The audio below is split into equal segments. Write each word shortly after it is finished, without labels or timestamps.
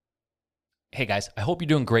Hey guys, I hope you're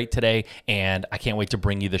doing great today, and I can't wait to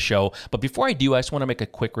bring you the show. But before I do, I just want to make a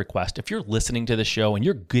quick request. If you're listening to the show and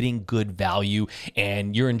you're getting good value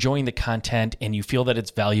and you're enjoying the content and you feel that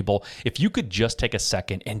it's valuable, if you could just take a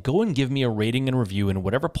second and go and give me a rating and review in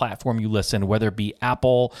whatever platform you listen, whether it be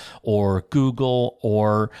Apple or Google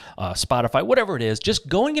or Spotify, whatever it is, just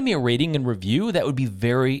go and give me a rating and review. That would be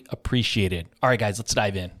very appreciated. All right, guys, let's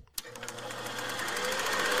dive in.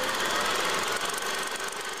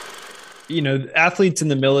 You know, athletes in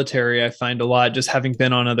the military, I find a lot, just having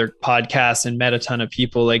been on other podcasts and met a ton of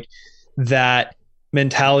people, like that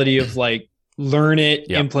mentality of like, learn it,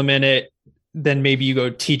 implement it, then maybe you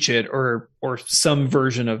go teach it or some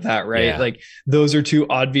version of that, right? Yeah. Like those are two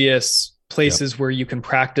obvious places where you can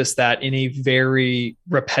practice that in a very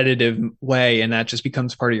repetitive way, and that just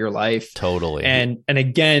becomes part of your life. Totally. And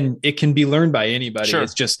again, it can be learned by anybody. Sure.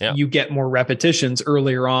 It's just you get more repetitions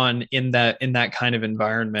earlier on in that kind of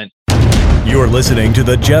environment. You're listening to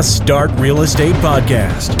the Just Start Real Estate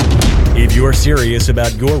Podcast. If you're serious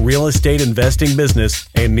about your real estate investing business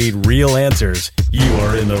and need real answers, you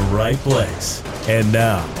are in the right place. And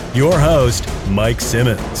now, your host, Mike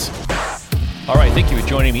Simmons. All right, thank you for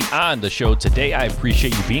joining me on the show today. I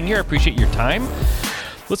appreciate you being here. I appreciate your time.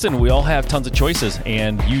 Listen, we all have tons of choices,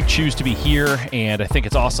 and you choose to be here, and I think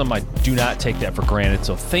it's awesome. I do not take that for granted,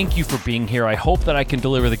 so thank you for being here. I hope that I can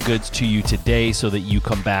deliver the goods to you today so that you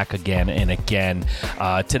come back again and again.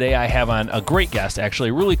 Today I have on a great guest, actually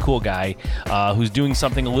a really cool guy who's doing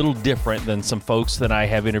something a little different than some folks that I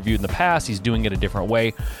have interviewed in the past. He's doing it a different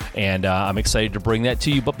way, and I'm excited to bring that to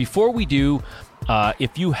you. But before we do,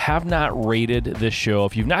 if you have not rated this show,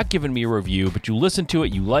 if you've not given me a review, but you listen to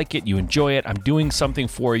it, you like it, you enjoy it, I'm doing something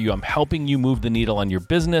for you, I'm helping you move the needle on your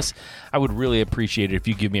business, I would really appreciate it if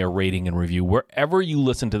you give me a rating and review. Wherever you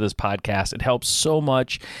listen to this podcast, it helps so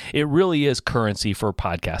much. It really is currency for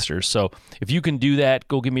podcasters. So if you can do that,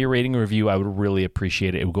 go give me a rating and review. I would really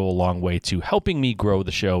appreciate it. It would go a long way to helping me grow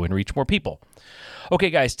the show and reach more people. Okay,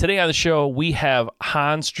 guys, today on the show, we have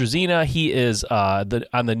Hans Struzina. He is on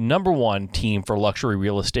the number one team for luxury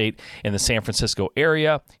real estate in the San Francisco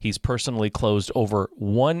area. He's personally closed over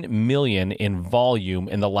 $1 million in volume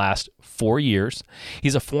in the last 4 years.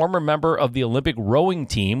 He's a former member of the Olympic rowing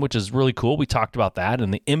team, which is really cool. We talked about that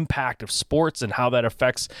and the impact of sports and how that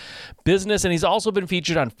affects business. And he's also been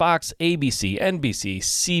featured on Fox, ABC, NBC,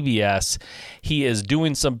 CBS. He is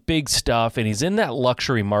doing some big stuff, and he's in that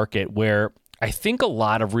luxury market where I think a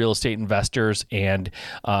lot of real estate investors and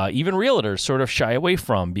even realtors sort of shy away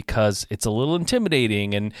from because it's a little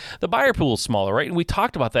intimidating and the buyer pool is smaller, right? And we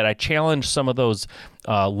talked about that. I challenged some of those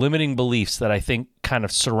limiting beliefs that I think kind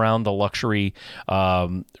of surround the luxury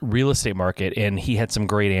real estate market, and he had some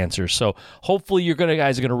great answers. So hopefully you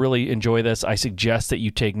guys are going to really enjoy this. I suggest that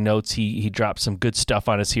you take notes. He dropped some good stuff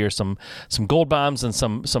on us here, some gold bombs and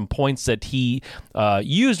some points that he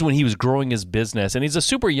used when he was growing his business. And he's a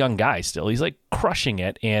super young guy still. He's like crushing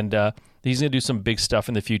it, and he's going to do some big stuff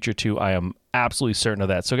in the future too. I am absolutely certain of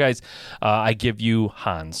that. So guys, I give you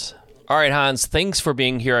Hans. All right, Hans, thanks for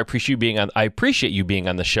being here. I appreciate you being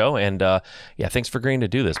on the show, and thanks for agreeing to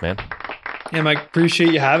do this, man. Yeah, Mike,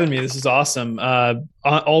 appreciate you having me. This is awesome.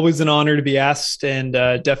 Always an honor to be asked, and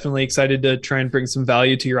definitely excited to try and bring some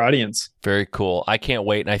value to your audience. Very cool. I can't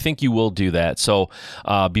wait, and I think you will do that. So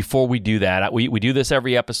before we do that, we do this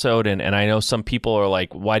every episode, and I know some people are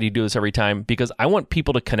like, why do you do this every time? Because I want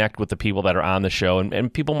people to connect with the people that are on the show,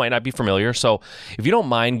 and people might not be familiar. So if you don't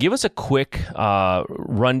mind, give us a quick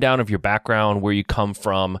rundown of your background, where you come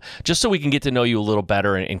from, just so we can get to know you a little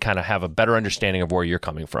better and kind of have a better understanding of where you're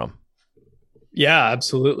coming from. Yeah,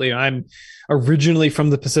 absolutely. I'm originally from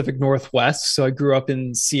the Pacific Northwest. So I grew up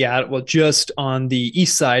in Seattle, well, just on the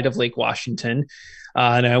east side of Lake Washington.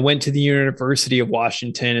 And I went to the University of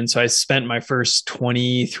Washington. And so I spent my first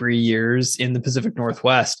 23 years in the Pacific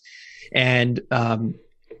Northwest. And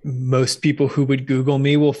most people who would Google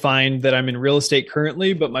me will find that I'm in real estate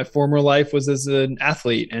currently, but my former life was as an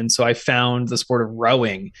athlete. And so I found the sport of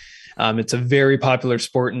rowing. It's a very popular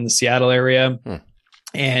sport in the Seattle area.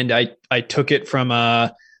 And I took it from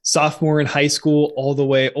a sophomore in high school all the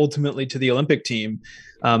way ultimately to the Olympic team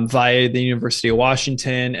via the University of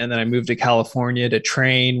Washington. And then I moved to California to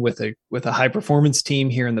train with a high performance team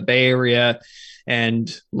here in the Bay Area.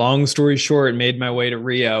 And long story short, made my way to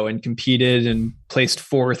Rio and competed and placed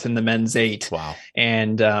fourth in the men's 8. Wow.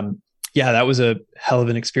 And that was a hell of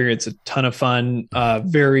an experience, a ton of fun,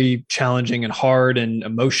 very challenging and hard and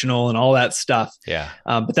emotional and all that stuff. Yeah.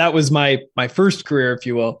 But that was my first career, if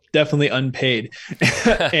you will, definitely unpaid.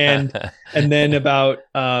 and then about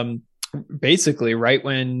basically right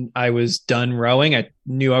when I was done rowing, I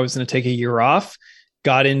knew I was going to take a year off.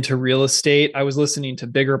 got into real estate. I was listening to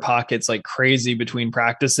BiggerPockets like crazy between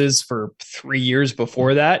practices for 3 years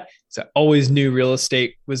before that. So I always knew real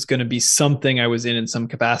estate was going to be something I was in some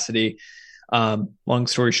capacity. Long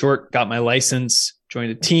story short, got my license,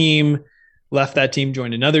 joined a team, left that team,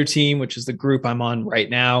 joined another team, which is the group I'm on right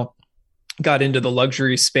now. Got into the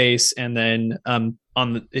luxury space, and then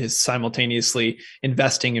is simultaneously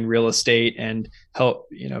investing in real estate and help,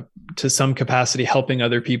 to some capacity, helping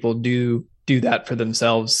other people do that for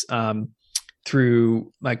themselves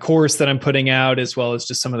through my course that I'm putting out, as well as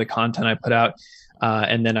just some of the content I put out.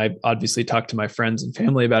 And then I obviously talk to my friends and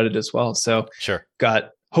family about it as well. So sure,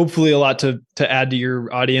 got hopefully a lot to add to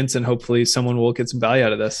your audience, and hopefully someone will get some value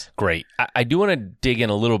out of this. Great. I do want to dig in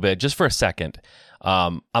a little bit just for a second.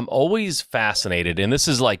 I'm always fascinated, and this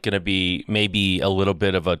is like going to be maybe a little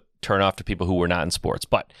bit of a turnoff to people who were not in sports,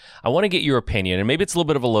 but I want to get your opinion, and maybe it's a little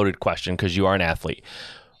bit of a loaded question because you are an athlete.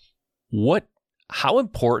 How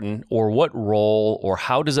important, or what role, or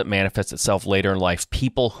how does it manifest itself later in life,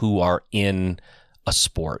 people who are in a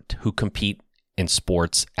sport, who compete in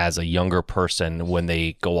sports as a younger person when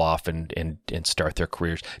they go off and start their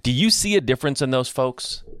careers? Do you see a difference in those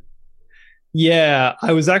folks? Yeah,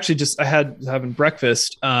 I was actually having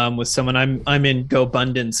breakfast with someone. I'm in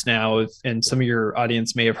GoBundance now, and some of your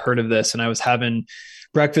audience may have heard of this. And I was having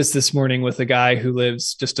breakfast this morning with a guy who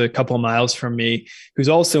lives just a couple of miles from me, who's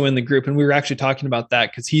also in the group. And we were actually talking about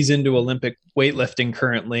that because he's into Olympic weightlifting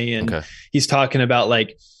currently. And he's talking about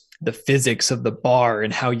like the physics of the bar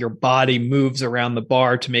and how your body moves around the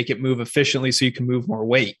bar to make it move efficiently so you can move more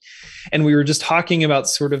weight. And we were just talking about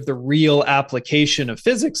sort of the real application of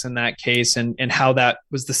physics in that case, and how that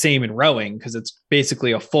was the same in rowing, because it's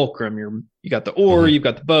basically a fulcrum. You got the oar, you've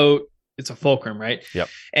got the boat, it's a fulcrum, right? Yep.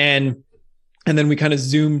 And then we kind of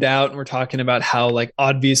zoomed out and we're talking about how, like,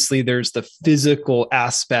 obviously there's the physical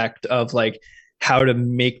aspect of like how to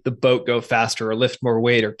make the boat go faster or lift more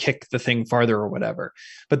weight or kick the thing farther or whatever.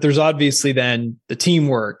 But there's obviously then the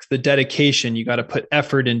teamwork, the dedication. You got to put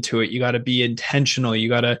effort into it. You got to be intentional. You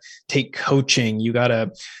got to take coaching. You got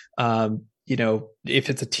to, if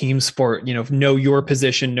it's a team sport, know your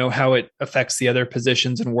position, know how it affects the other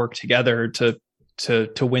positions, and work together to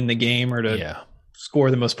win the game or to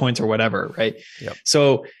score the most points or whatever. Right. Yep.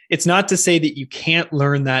 So it's not to say that you can't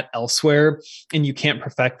learn that elsewhere and you can't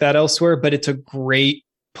perfect that elsewhere, but it's a great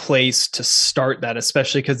place to start that,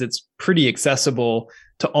 especially because it's pretty accessible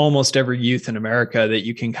to almost every youth in America, that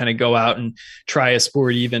you can kind of go out and try a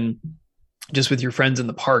sport, even just with your friends in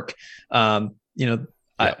the park.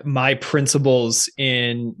 My principals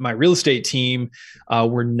in my real estate team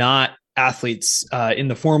were not athletes in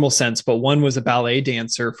the formal sense, but one was a ballet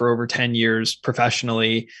dancer for over 10 years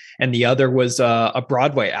professionally, and the other was a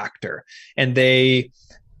Broadway actor. And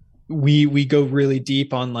we go really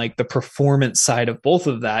deep on like the performance side of both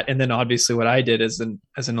of that. And then obviously what I did as an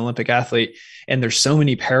Olympic athlete, and there's so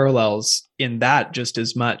many parallels in that just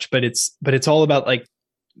as much, but it's all about like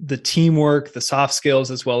the teamwork, the soft skills,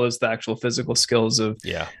 as well as the actual physical skills of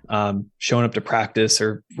showing up to practice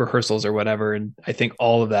or rehearsals or whatever. And I think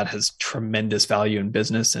all of that has tremendous value in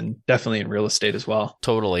business, and definitely in real estate as well.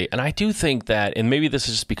 Totally. And I do think that, and maybe this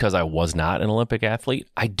is just because I was not an Olympic athlete,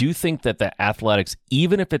 I do think that the athletics,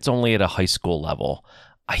 even if it's only at a high school level,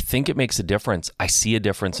 I think it makes a difference. I see a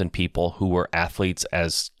difference in people who were athletes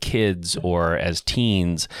as kids or as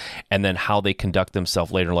teens, and then how they conduct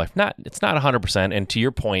themselves later in life. It's not 100%. And to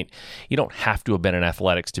your point, you don't have to have been in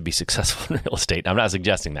athletics to be successful in real estate. I'm not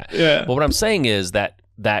suggesting that. Yeah. But what I'm saying is that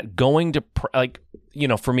going to,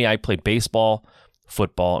 for me, I played baseball,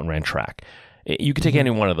 football, and ran track. You could take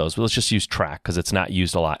any one of those, but let's just use track because it's not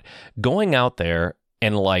used a lot. Going out there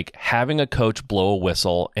and like having a coach blow a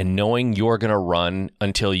whistle and knowing you're going to run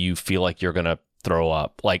until you feel like you're going to throw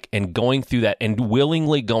up, and going through that and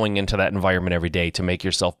willingly going into that environment every day to make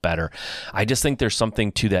yourself better. I just think there's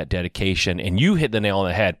something to that dedication, and you hit the nail on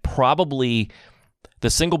the head. Probably the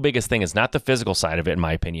single biggest thing is not the physical side of it, in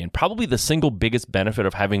my opinion. Probably the single biggest benefit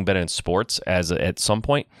of having been in sports at some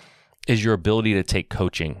point is your ability to take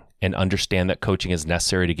coaching and understand that coaching is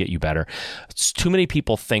necessary to get you better. Too many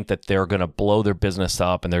people think that they're going to blow their business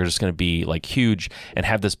up and they're just going to be like huge and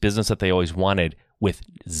have this business that they always wanted with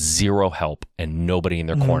zero help and nobody in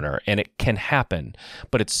their corner. And it can happen,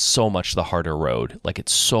 but it's so much the harder road. Like,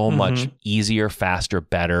 it's so much easier, faster,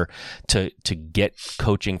 better to get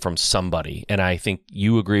coaching from somebody. And I think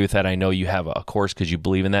you agree with that. I know you have a course because you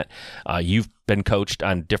believe in that. You've been coached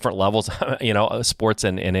on different levels, sports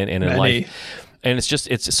and in life. And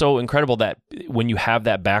it's so incredible that when you have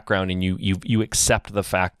that background and you accept the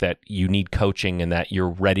fact that you need coaching and that you're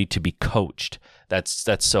ready to be coached,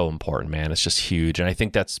 that's so important, man. It's just huge. And I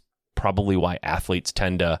think that's probably why athletes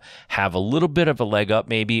tend to have a little bit of a leg up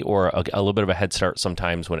maybe, or a little bit of a head start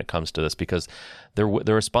sometimes when it comes to this, because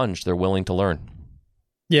they're a sponge. They're willing to learn.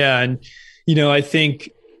 Yeah. And, I think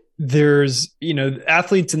there's,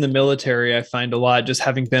 athletes in the military, I find a lot, just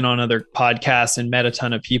having been on other podcasts and met a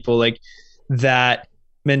ton of people, like that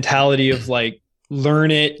mentality of like, learn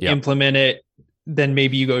it, implement it, then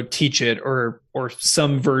maybe you go teach it or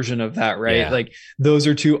some version of that, right? Yeah. Like those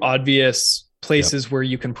are two obvious places where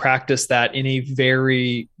you can practice that in a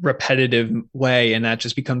very repetitive way, and that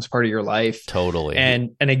just becomes part of your life. Totally.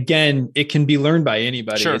 And again, it can be learned by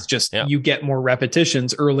anybody. Sure. It's just you get more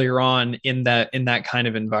repetitions earlier on in that kind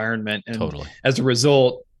of environment, and as a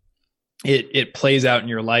result, it plays out in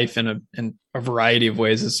your life in a variety of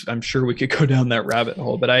ways. I'm sure we could go down that rabbit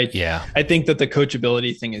hole, but I think that the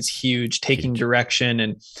coachability thing is huge, taking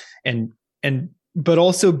direction but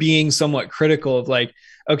also being somewhat critical of like,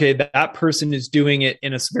 okay, that person is doing it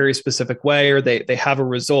in a very specific way, or they have a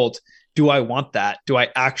result. Do I want that? Do I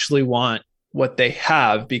actually want what they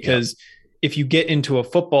have? Because if you get into a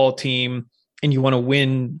football team and you want to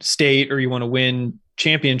win state or you want to win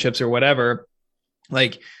championships or whatever,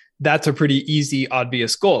 like that's a pretty easy,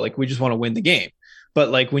 obvious goal. Like we just want to win the game. But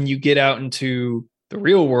like when you get out into the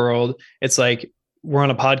real world, it's like, we're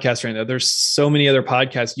on a podcast right now. There's so many other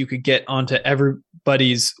podcasts. You could get onto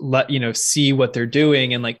everybody's, see what they're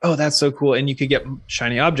doing and like, oh, that's so cool. And you could get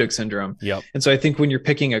shiny object syndrome. Yep. And so I think when you're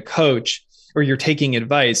picking a coach or you're taking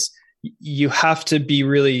advice, you have to be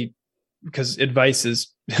really, because advice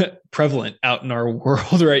is prevalent out in our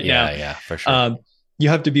world right now. Yeah, for sure. You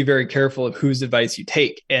have to be very careful of whose advice you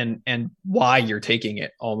take and why you're taking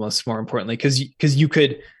it, almost more importantly, because you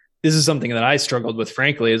could. This is something that I struggled with,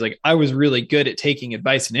 frankly, is like I was really good at taking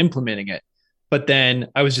advice and implementing it, but then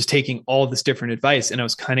I was just taking all this different advice and I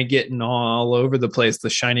was kind of getting all over the place,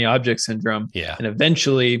 the shiny object syndrome. Yeah. And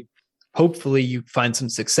eventually, hopefully you find some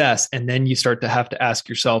success, and then you start to have to ask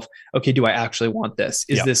yourself, okay, do I actually want this?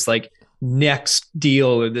 Is this like next deal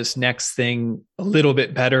or this next thing a little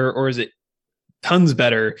bit better, or is it tons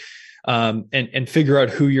better? And figure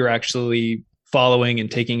out who you're actually following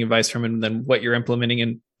and taking advice from, and then what you're implementing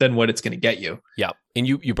and then what it's going to get you. Yeah. And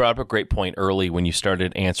you brought up a great point early when you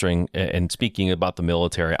started answering and speaking about the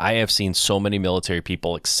military. I have seen so many military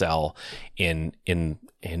people excel in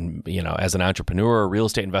as an entrepreneur or real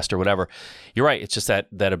estate investor, whatever. You're right. It's just that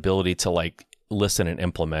ability to like listen and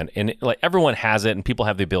implement, and like everyone has it and people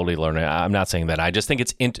have the ability to learn it. I'm not saying that. I just think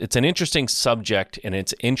it's an interesting subject, and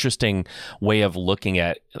it's an interesting way of looking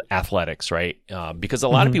at athletics, right? Because a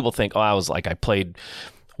lot of people think, I played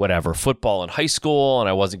whatever football in high school and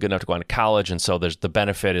I wasn't good enough to go on to college, and so the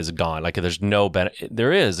benefit is gone. Like there's no benefit.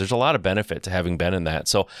 There's a lot of benefit to having been in that.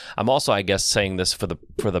 So I'm also, I guess, saying this for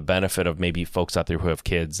the benefit of maybe folks out there who have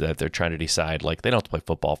kids that they're trying to decide, like they don't have to play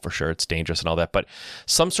football for sure, it's dangerous and all that, but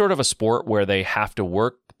some sort of a sport where they have to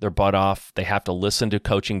work their butt off, they have to listen to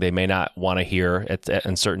coaching they may not want to hear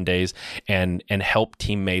on certain days, and help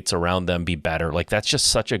teammates around them be better. Like that's just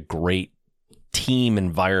such a great team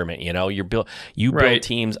environment. You build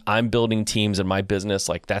teams. I'm building teams in my business.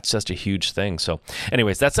 Like that's just a huge thing. So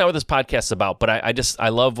anyways, that's not what this podcast is about, but I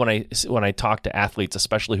love when I talk to athletes,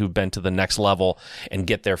 especially who've been to the next level, and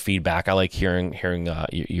get their feedback. I like hearing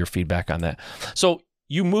your feedback on that. So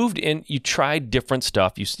you moved in, you tried different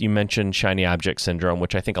stuff. You mentioned shiny object syndrome,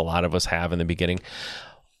 which I think a lot of us have in the beginning.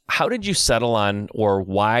 How did you settle on, or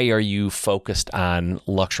why are you focused on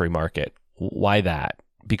luxury market? Why that?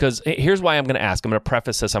 Because here's why I'm going to ask. I'm going to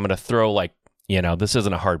preface this. I'm going to throw this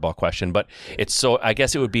isn't a hardball question, but I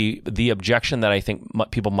guess it would be the objection that I think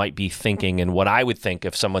people might be thinking, and what I would think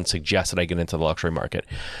if someone suggested I get into the luxury market.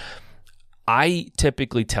 I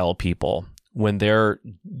typically tell people when they're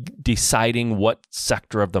deciding what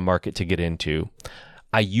sector of the market to get into,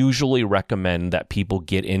 I usually recommend that people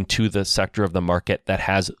get into the sector of the market that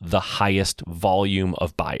has the highest volume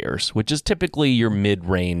of buyers, which is typically your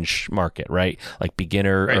mid-range market, right? Like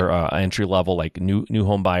beginner or entry level, like new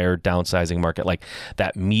home buyer, downsizing market, like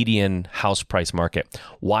that median house price market.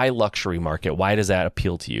 Why luxury market? Why does that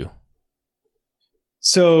appeal to you?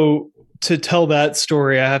 So to tell that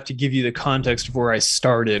story, I have to give you the context of where I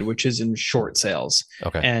started, which is in short sales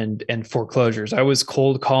and foreclosures. I was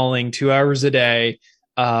cold calling 2 hours a day.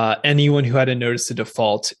 Anyone who had a notice of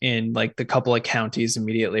default in like the couple of counties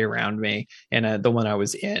immediately around me and the one I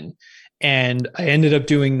was in. And I ended up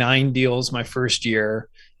doing 9 deals my first year.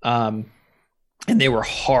 And they were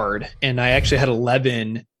hard. And I actually had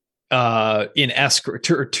 11 in escrow,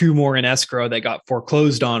 2 more in escrow that got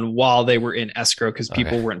foreclosed on while they were in escrow because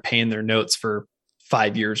people weren't paying their notes for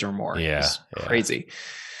 5 years or more. Yeah, crazy.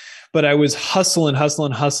 but I was hustling,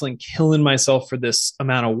 killing myself for this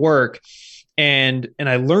amount of work. And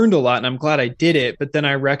I learned a lot, and I'm glad I did it. But then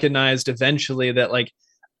I recognized eventually that like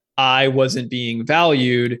I wasn't being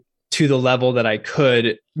valued to the level that I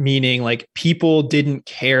could, meaning like people didn't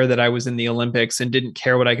care that I was in the Olympics and didn't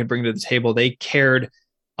care what I could bring to the table. They cared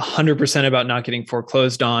 100% about not getting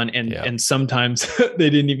foreclosed on. And sometimes they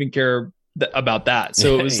didn't even care about that.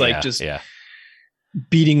 So it was like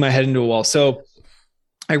beating my head into a wall. So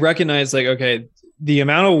I recognized like, okay, the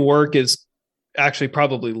amount of work is actually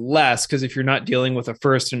probably less, because if you're not dealing with a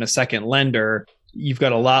first and a second lender, you've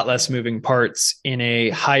got a lot less moving parts in a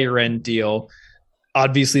higher end deal.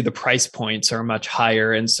 Obviously the price points are much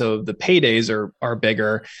higher, and so the paydays are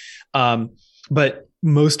bigger. But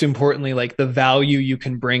most importantly, like the value you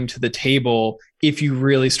can bring to the table, if you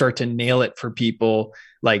really start to nail it for people,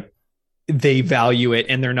 like they value it,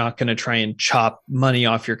 and they're not going to try and chop money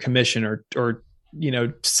off your commission or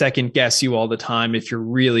second guess you all the time if you're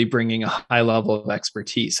really bringing a high level of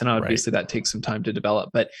expertise. And obviously that takes some time to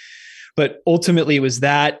develop, but ultimately it was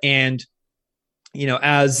that. And,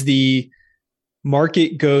 as the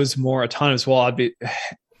market goes more autonomous, well,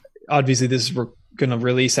 obviously this is going to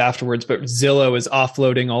release afterwards, but Zillow is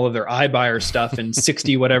offloading all of their iBuyer stuff, and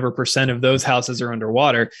 60 whatever % of those houses are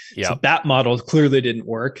underwater. Yep. So that model clearly didn't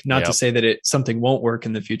work. Not to say that something won't work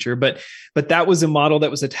in the future, but that was a model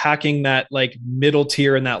that was attacking that like middle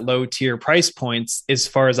tier and that low tier price points, as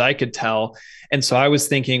far as I could tell. And so I was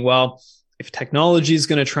thinking, well, if technology is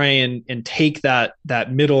going to try and take that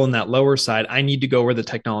middle and that lower side, I need to go where the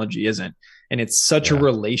technology isn't. And it's such a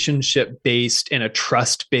relationship based and a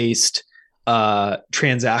trust based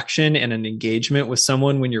transaction and an engagement with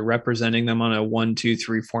someone when you're representing them on a $1, $2,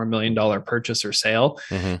 $3, $4 million purchase or sale,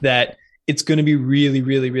 that it's going to be really,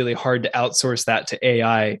 really, really hard to outsource that to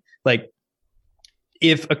AI. Like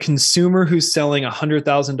if a consumer who's selling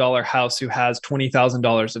 $100,000 house who has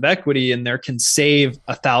 $20,000 of equity and there can save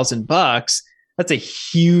 $1,000, that's a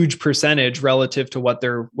huge percentage relative to what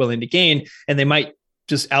they're willing to gain. And they might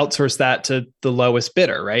just outsource that to the lowest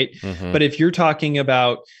bidder. Right. But if you're talking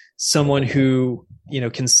about someone who,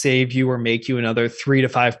 can save you or make you another 3 to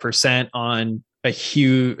 5% on a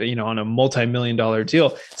huge, on a multi-million-dollar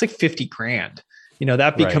deal, it's like $50,000,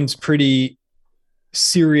 that becomes pretty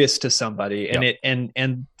serious to somebody. And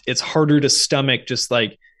and it's harder to stomach just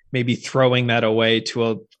like maybe throwing that away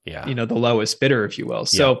to the lowest bidder, if you will.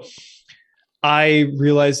 So I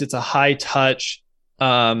realized it's a high touch,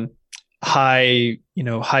 high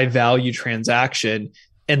value transaction.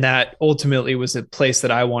 And that ultimately was a place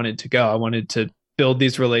that I wanted to go. I wanted to build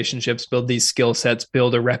these relationships, build these skill sets,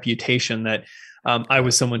 build a reputation that I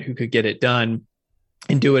was someone who could get it done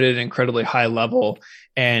and do it at an incredibly high level.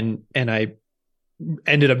 And I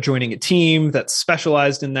ended up joining a team that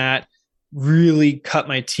specialized in that, really cut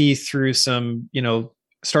my teeth through some,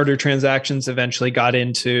 starter transactions, eventually got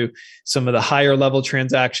into some of the higher level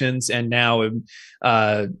transactions, and now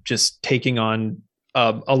I'm just taking on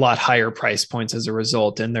a lot higher price points as a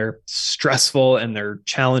result. And they're stressful and they're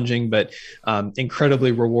challenging, but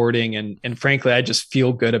incredibly rewarding. And frankly, I just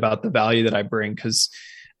feel good about the value that I bring, because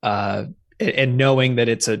and knowing that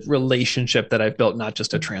it's a relationship that I've built, not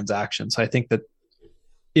just a transaction. So I think that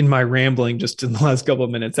in my rambling just in the last couple of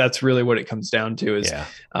minutes, that's really what it comes down to, is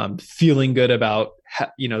feeling good about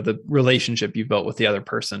the relationship you built with the other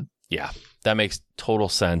person. Yeah, that makes total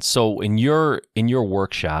sense. So in your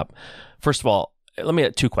workshop, first of all, let me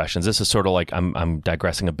add 2 questions. This is sort of like I'm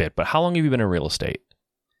digressing a bit, but how long have you been in real estate?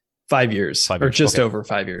 5 years, or just over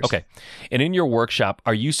 5 years. Okay. And in your workshop,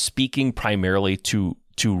 are you speaking primarily to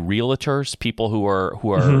realtors, people who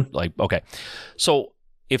are like, okay. So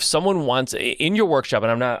if someone wants in your workshop,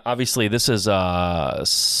 and I'm not, obviously this is,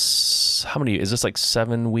 how many, is this like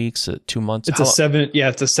 7 weeks, 2 months? It's it's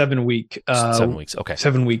a 7 week, 7 weeks. Okay.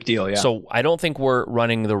 7 week deal. Yeah. So I don't think we're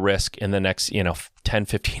running the risk in the next, 10,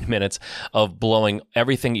 15 minutes of blowing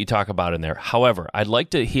everything you talk about in there. However, I'd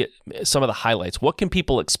like to hit some of the highlights. What can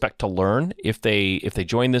people expect to learn if they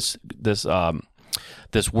join this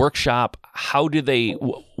workshop? How do they?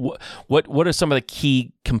 What are some of the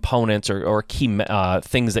key components or key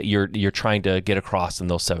things that you're trying to get across in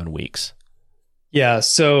those 7 weeks? Yeah,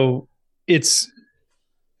 so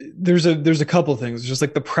there's a couple things, just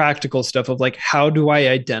like the practical stuff of like, how do I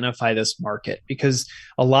identify this market? Because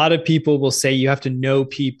a lot of people will say you have to know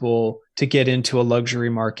people to get into a luxury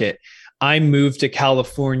market. I moved to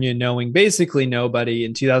California knowing basically nobody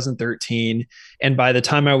in 2013, and by the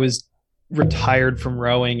time I was retired from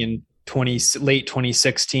rowing in late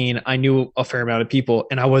 2016, I knew a fair amount of people,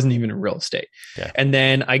 and I wasn't even in real estate. Okay. And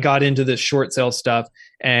then I got into this short sale stuff,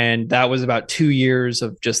 and that was about 2 years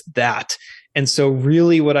of just that. And so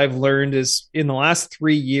really what I've learned is in the last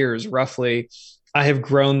 3 years, roughly, I have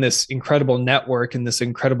grown this incredible network and this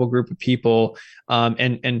incredible group of people,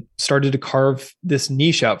 and started to carve this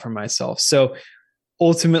niche out for myself. So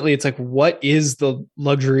ultimately it's like, what is the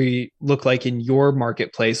luxury look like in your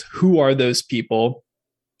marketplace? Who are those people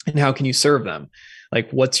and how can you serve them?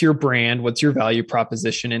 Like, what's your brand? What's your value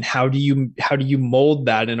proposition? And how do you mold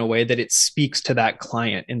that in a way that it speaks to that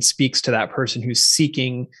client and speaks to that person who's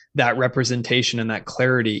seeking that representation and that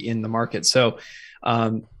clarity in the market? So,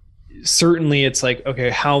 certainly it's like, okay,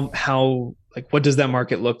 how, like, what does that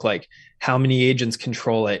market look like? How many agents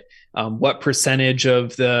control it? What percentage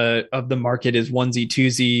of the market is onesie,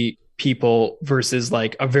 twosie people versus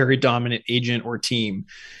like a very dominant agent or team?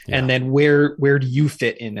 Yeah. And then where do you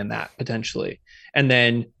fit in that potentially? And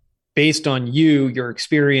then based on your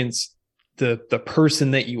experience, the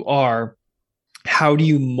person that you are, how do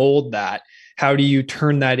you mold that? How do you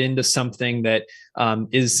turn that into something that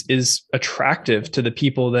is attractive to the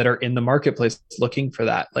people that are in the marketplace looking for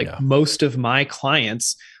that? Like, most of my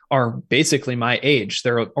clients are basically my age.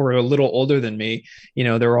 They're or a little older than me. You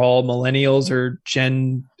know, they're all millennials or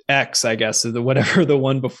Gen X, I guess, or whatever the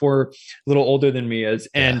one before, a little older than me is.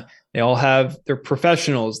 And they all they're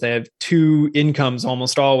professionals. They have 2 incomes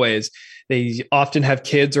almost always. They often have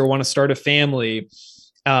kids or want to start a family.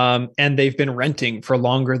 And they've been renting for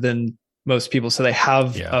longer than most people. So they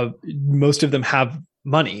have, most of them have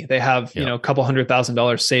money. They have, you know, a couple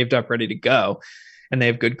 $100,000 saved up, ready to go. And they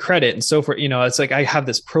have good credit and so forth. You know, it's like, I have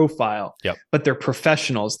this profile, but they're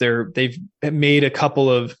professionals. They've made a couple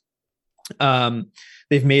of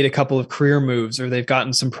career moves, or they've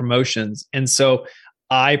gotten some promotions. And so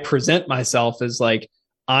I present myself as like,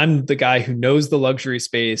 I'm the guy who knows the luxury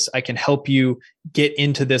space. I can help you get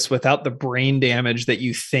into this without the brain damage that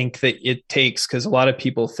you think that it takes. Because a lot of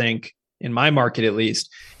people think, in my market at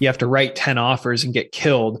least, you have to write 10 offers and get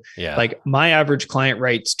killed. Like, my average client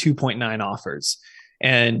writes 2.9 offers.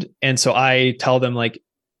 And so I tell them, like,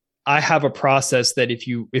 I have a process that if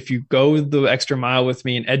you go the extra mile with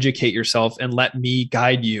me and educate yourself and let me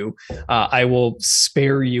guide you, I will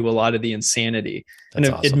spare you a lot of the insanity. That's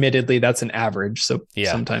and awesome. Admittedly, that's an average. So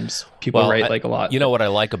sometimes people write like a lot. You know what I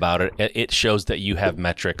like about it? It shows that you have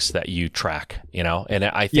metrics that you track, you know, and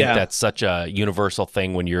I think that's such a universal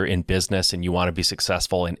thing when you're in business and you want to be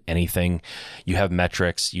successful in anything. You have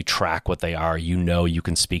metrics, you track what they are, you know, you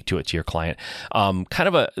can speak to it to your client.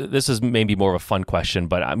 This is maybe more of a fun question,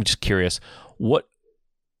 but I'm just curious, what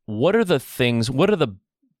are the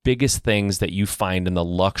biggest things that you find in the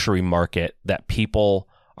luxury market that people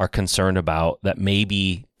are concerned about that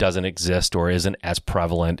maybe doesn't exist or isn't as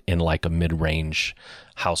prevalent in like a mid-range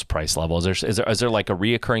house price level? Is there like a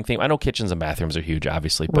reoccurring theme? I know kitchens and bathrooms are huge,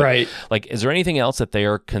 obviously, but like, is there anything else that they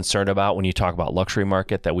are concerned about when you talk about luxury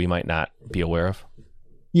market that we might not be aware of?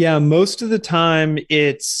 Yeah, most of the time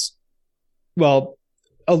it's, well,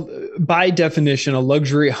 by definition, a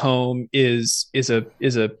luxury home is it's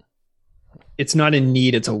not a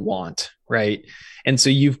need, it's a want, right? And so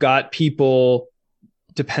you've got people,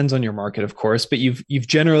 depends on your market, of course, but you've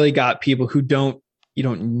generally got people who you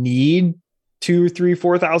don't need 2,000 or 3,000,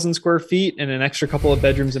 4,000 square feet and an extra couple of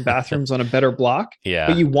bedrooms and bathrooms on a better block.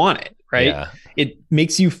 But you want it, right? It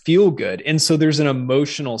makes you feel good. And so there's an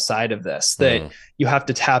emotional side of this that you have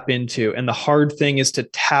to tap into. And the hard thing is to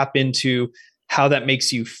tap into how that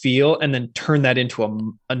makes you feel and then turn that into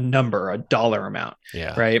a number, a dollar amount.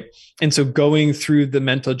 Right. And so going through the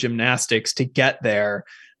mental gymnastics to get there,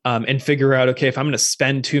 and figure out, okay, if I'm going to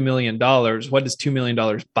spend $2 million, what does $2 million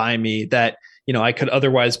buy me that, you know, I could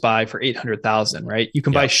otherwise buy for 800,000, right? You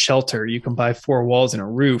can buy shelter, you can buy 4 walls and a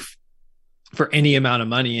roof for any amount of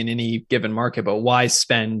money in any given market, but why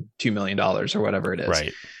spend $2 million or whatever it is?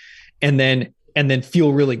 Right. And then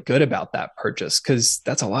feel really good about that purchase, because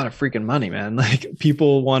that's a lot of freaking money, man. Like,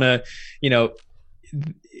 people want to, you know,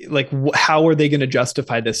 like, how are they going to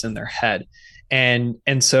justify this in their head? And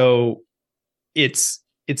so it's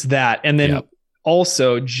that. And then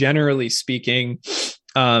also, generally speaking,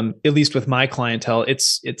 at least with my clientele,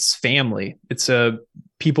 it's family.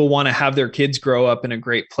 People want to have their kids grow up in a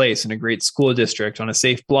great place, in a great school district, on a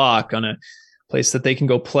safe block, on a place that they can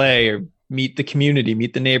go play or meet the community,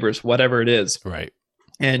 meet the neighbors, whatever it is. Right.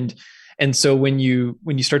 And so when you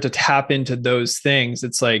start to tap into those things,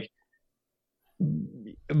 it's like,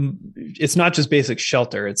 it's not just basic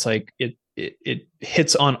shelter. It's like, it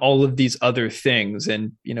hits on all of these other things.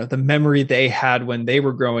 And, you know, the memory they had when they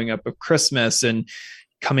were growing up of Christmas and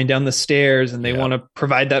coming down the stairs, and they want to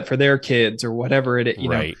provide that for their kids or whatever it is, you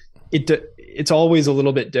know, it's always a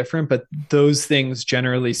little bit different, but those things,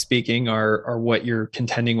 generally speaking, are what you're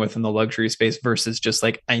contending with in the luxury space versus just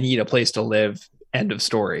like, I need a place to live, end of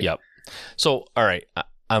story. Yep. So, all right,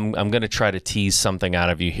 I'm going to try to tease something out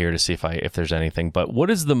of you here to see if there's anything, but what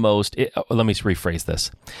is the most, let me rephrase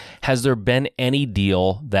this. Has there been any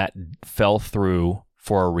deal that fell through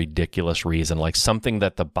for a ridiculous reason, like something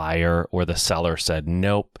that the buyer or the seller said,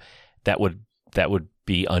 nope, that would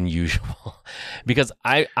be unusual? Because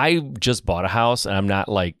I just bought a house, and I'm not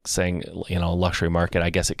like saying, luxury market. I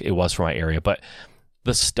guess it was for my area, but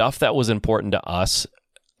the stuff that was important to us,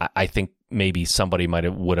 I think maybe somebody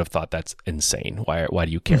would have thought that's insane. Why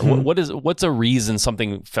do you care? Mm-hmm. What's a reason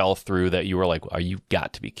something fell through that you were like, "Are you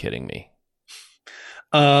got to be kidding me?"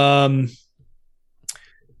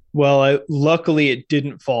 Well, luckily it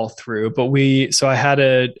didn't fall through, but I had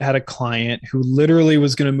a client who literally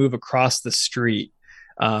was going to move across the street.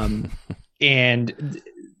 And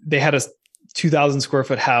they had a 2,000 square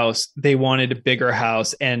foot house. They wanted a bigger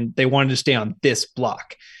house, and they wanted to stay on this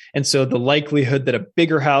block. And so the likelihood that a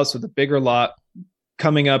bigger house with a bigger lot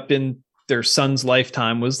coming up in their son's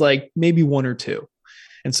lifetime was like maybe 1 or 2.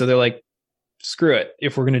 And so they're like, screw it.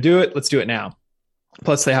 If we're going to do it, let's do it now.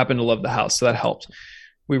 Plus they happen to love the house. So that helped.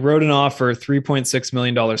 We wrote an offer, $3.6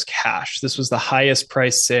 million cash. This was the highest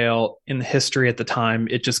price sale in the history at the time.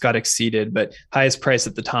 It just got exceeded, but highest price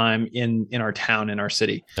at the time in our town, in our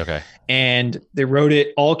city. Okay. And they wrote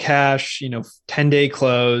it all cash, 10-day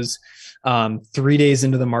close, 3 days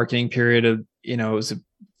into the marketing period of, it was a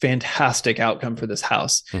fantastic outcome for this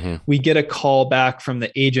house. Mm-hmm. We get a call back from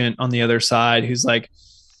the agent on the other side who's like,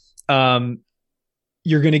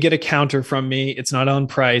 you're going to get a counter from me. It's not on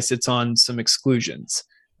price. It's on some exclusions.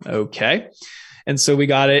 Okay. And so we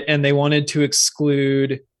got it, and they wanted to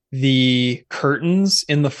exclude the curtains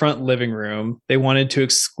in the front living room. They wanted to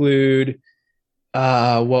exclude,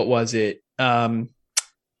 what was it?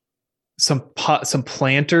 Some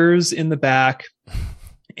planters in the back,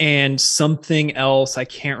 and something else. I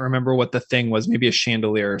can't remember what the thing was. Maybe a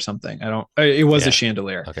chandelier or something. It was a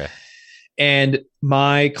chandelier. Okay. And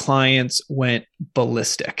my clients went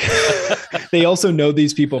ballistic. They also know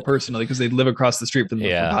these people personally because they live across the street from them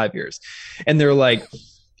for 5 years. And they're like,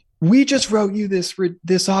 we just wrote you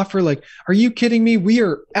this offer. Like, are you kidding me? We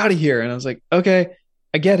are out of here. And I was like, okay,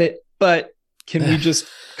 I get it, but can we just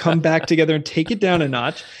come back together and take it down a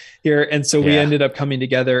notch here? And so we ended up coming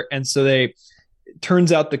together. And so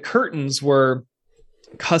turns out the curtains were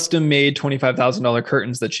custom made $25,000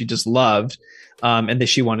 curtains that she just loved. And that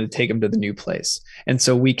she wanted to take them to the new place. And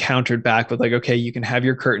so we countered back with like, okay, you can have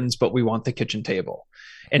your curtains, but we want the kitchen table.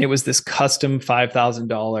 And it was this custom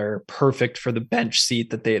 $5,000, perfect for the bench seat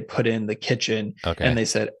that they had put in the kitchen. Okay. And they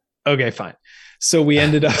said, okay, fine. So we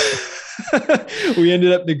ended up,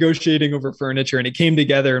 negotiating over furniture, and it came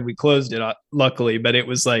together, and we closed it, luckily, but it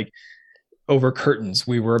was like, over curtains,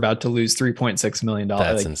 we were about to lose $3.6 million.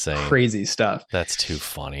 That's insane. Crazy stuff. That's too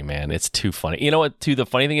funny, man. It's too funny. You know what, too? The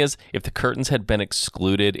funny thing is, if the curtains had been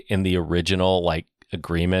excluded in the original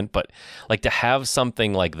agreement, but to have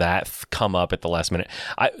something like that come up at the last minute.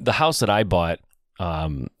 The house that I bought,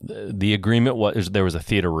 the agreement was there was a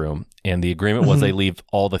theater room, and the agreement was they leave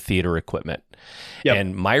all the theater equipment. Yep.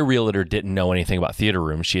 And my realtor didn't know anything about theater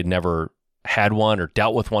rooms. She had never had one or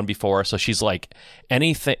dealt with one before. So she's like,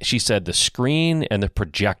 anything, she said the screen and the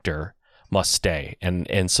projector must stay.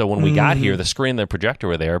 And so when we got here, the screen and the projector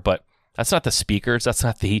were there, but that's not the speakers. That's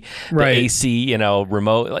not the AC,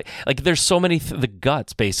 remote. Like there's so many, the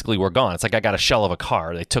guts basically were gone. It's like I got a shell of a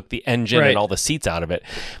car. They took the engine and all the seats out of it.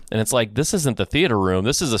 And it's like, this isn't the theater room.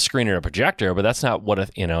 This is a screen and a projector, but that's not what,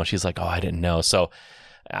 she's like, oh, I didn't know. So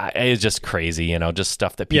it's just crazy, just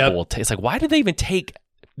stuff that people will take. It's like, why did they even take,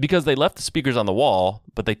 because they left the speakers on the wall,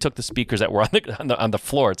 but they took the speakers that were on the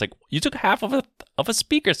floor. It's like, you took half of a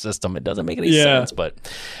speaker system. It doesn't make any sense, but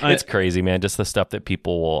it's crazy, man. Just the stuff that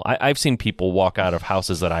people will. I've seen people walk out of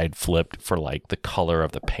houses that I had flipped for like the color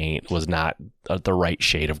of the paint was not the right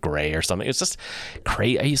shade of gray or something. It's just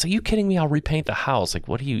crazy. He's like, are you kidding me? I'll repaint the house. Like,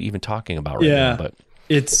 what are you even talking about right now? But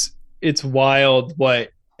it's wild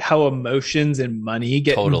how emotions and money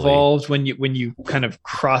get involved when you kind of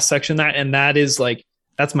cross section that, and that is like.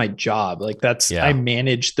 That's my job. Like I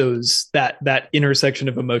manage that intersection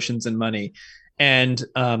of emotions and money. And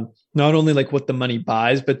not only like what the money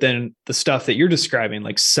buys, but then the stuff that you're describing,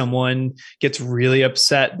 like someone gets really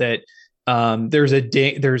upset that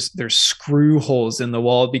there's screw holes in the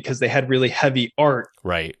wall because they had really heavy art.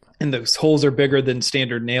 Right. And those holes are bigger than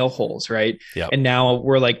standard nail holes. Right. Yep. And now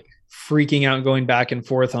we're like freaking out and going back and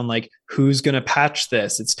forth on like, who's going to patch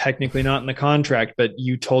this? It's technically not in the contract, but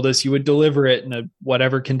you told us you would deliver it in a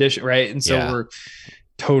whatever condition. Right. And so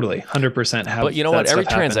Totally, 100% have. But you know what? Every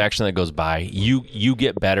transaction that goes by, you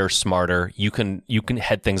get better, smarter. You can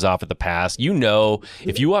head things off at the pass. You know,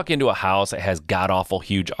 if you walk into a house that has god awful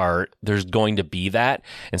huge art, there's going to be that,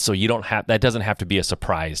 and so you don't have that. Doesn't have to be a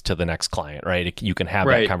surprise to the next client, right? You can have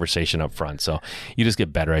that conversation up front. So you just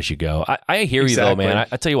get better as you go. I hear you though, man.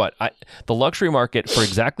 I tell you what, the luxury market, for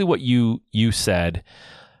exactly what you said,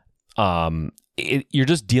 you're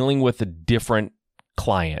just dealing with a different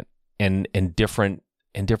client and different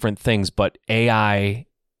things, but AI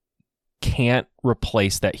can't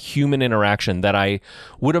replace that human interaction that I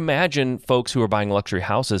would imagine folks who are buying luxury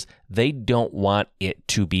houses, they don't want it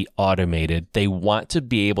to be automated. They want to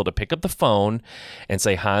be able to pick up the phone and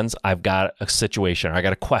say, Hans, I've got a situation, or I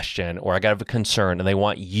got a question, or I got a concern, and they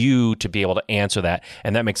want you to be able to answer that,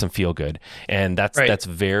 and that makes them feel good. And that's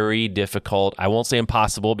very difficult. I won't say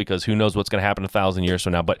impossible, because who knows what's going to happen 1,000 years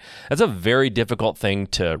from now, but that's a very difficult thing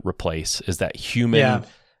to replace, is that human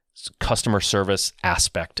customer service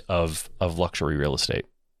aspect of luxury real estate.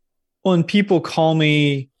 Well, and people call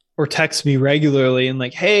me or text me regularly and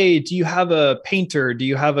like, hey, do you have a painter? Do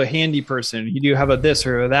you have a handy person? Do you have a this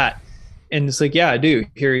or that? And it's like, yeah, I do.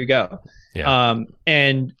 Here you go. Yeah.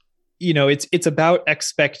 And you know, it's about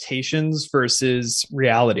expectations versus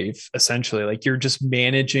reality, essentially. Like, you're just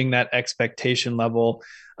managing that expectation level.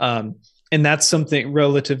 And that's something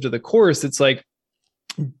relative to the course. It's like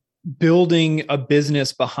building a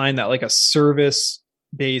business behind that, like a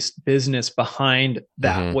service-based business behind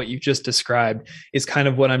that, what you just described, is kind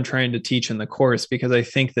of what I'm trying to teach in the course, because I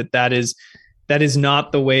think that is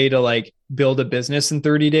not the way to like build a business in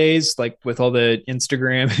 30 days, like with all the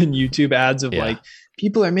Instagram and YouTube ads of like,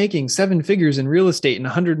 people are making 7 figures in real estate in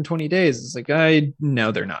 120 days. It's like,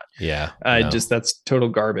 no, they're not. Yeah. That's total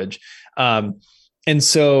garbage. And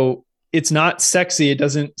so it's not sexy. It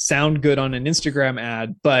doesn't sound good on an Instagram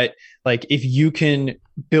ad, but like, if you can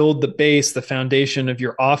build the base, the foundation of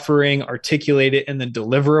your offering, articulate it, and then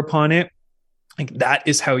deliver upon it, like, that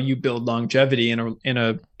is how you build longevity in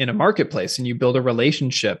a marketplace, and you build a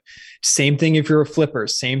relationship. Same thing if you're a flipper,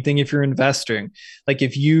 same thing if you're investing. Like,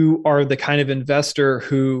 if you are the kind of investor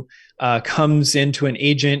who comes into an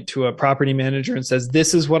agent, to a property manager, and says,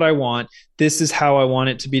 this is what I want, this is how I want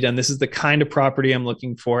it to be done, this is the kind of property I'm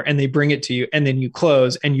looking for, and they bring it to you, and then you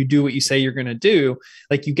close and you do what you say you're going to do,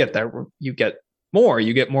 like, you get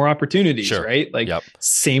more opportunities, right? Like,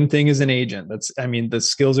 same thing as an agent. The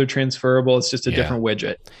skills are transferable. It's just a different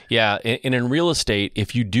widget. Yeah. And in real estate,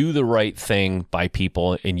 if you do the right thing by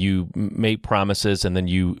people and you make promises and then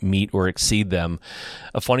you meet or exceed them,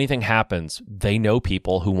 a funny thing happens. They know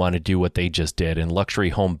people who want to do what they just did. And luxury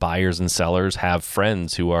home buyers and sellers have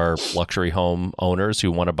friends who are luxury home owners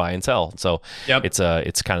who want to buy and sell. So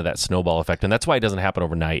it's kind of that snowball effect. And that's why it doesn't happen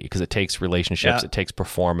overnight, because it takes relationships, it takes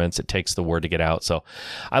performance, it takes the word to get out. So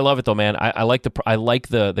I love it though, man. I like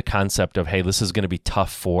the concept of, hey, this is going to be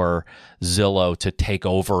tough for Zillow to take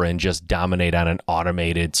over and just dominate on an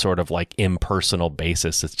automated sort of like impersonal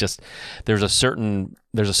basis. It's just, there's a certain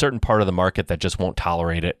part of the market that just won't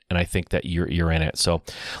tolerate it, and I think that you're in it. So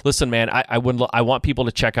listen, man, I want people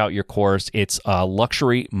to check out your course. It's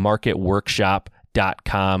luxurymarketworkshop.com.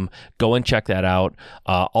 Go and check that out.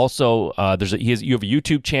 Also, you have a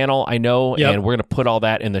YouTube channel, I know, and we're going to put all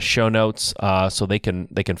that in the show notes so they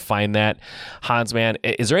can find that. Hans, man,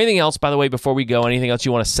 is there anything else, by the way, before we go? Anything else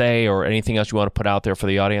you want to say, or anything else you want to put out there for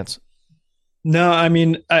the audience? No, I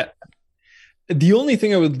mean, the only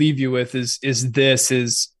thing I would leave you with is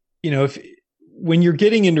you know, when you're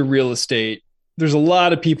getting into real estate, there's a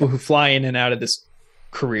lot of people who fly in and out of this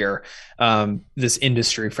career, this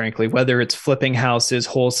industry, frankly, whether it's flipping houses,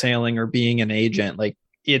 wholesaling, or being an agent. Like,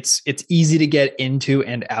 it's easy to get into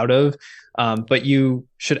and out of, but you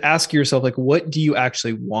should ask yourself, like, what do you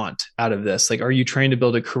actually want out of this? Like, are you trying to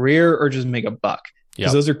build a career or just make a buck?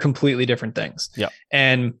 Because those are completely different things.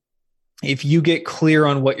 And if you get clear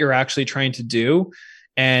on what you're actually trying to do,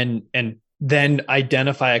 and then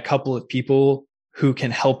identify a couple of people who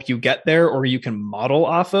can help you get there, or you can model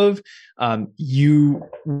off of, you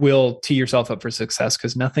will tee yourself up for success,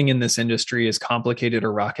 because nothing in this industry is complicated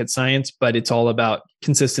or rocket science, but it's all about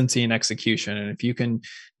consistency and execution. And if you can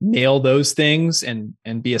nail those things and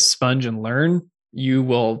be a sponge and learn, you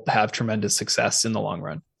will have tremendous success in the long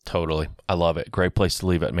run. Totally. I love it. Great place to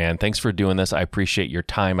leave it, man. Thanks for doing this. I appreciate your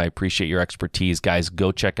time. I appreciate your expertise. Guys,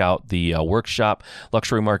 go check out the workshop,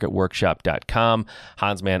 luxurymarketworkshop.com.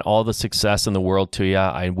 Hans, man, all the success in the world to you.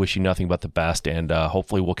 I wish you nothing but the best, and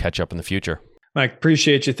hopefully we'll catch up in the future. Mike,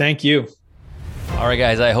 appreciate you. Thank you. All right,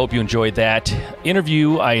 guys, I hope you enjoyed that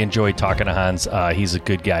interview. I enjoyed talking to Hans. He's a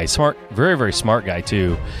good guy, smart, very, very smart guy,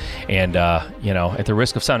 too. And, at the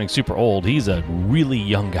risk of sounding super old, he's a really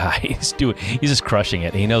young guy. He's just crushing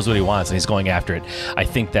it. He knows what he wants, and he's going after it. I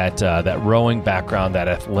think that that rowing background, that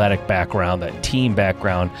athletic background, that team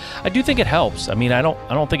background, I do think it helps. I mean, I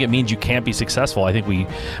don't think it means you can't be successful. I think we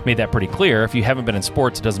made that pretty clear. If you haven't been in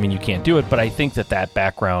sports, it doesn't mean you can't do it. But I think that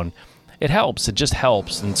background, it helps. It just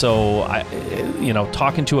helps. And so,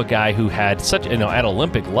 talking to a guy who had such, at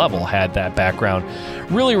Olympic level, had that background,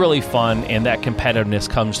 really, really fun. And that competitiveness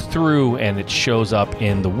comes through, and it shows up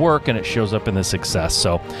in the work, and it shows up in the success.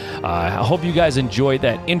 So I hope you guys enjoyed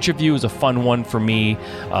that interview. It was a fun one for me.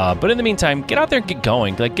 But in the meantime, get out there and get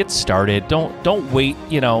going. Like, get started. Don't wait,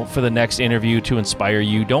 for the next interview to inspire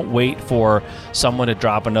you. Don't wait for someone to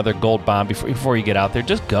drop another gold bomb before you get out there.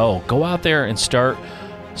 Just go out there and start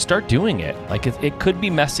doing it. Like, it could be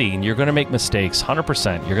messy, and you're going to make mistakes.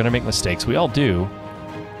 100%. You're going to make mistakes. We all do.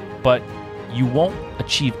 But you won't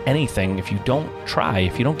achieve anything if you don't try,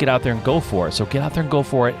 if you don't get out there and go for it. So get out there and go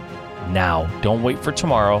for it now. Don't wait for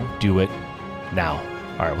tomorrow. Do it now.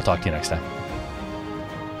 All right, we'll talk to you next time.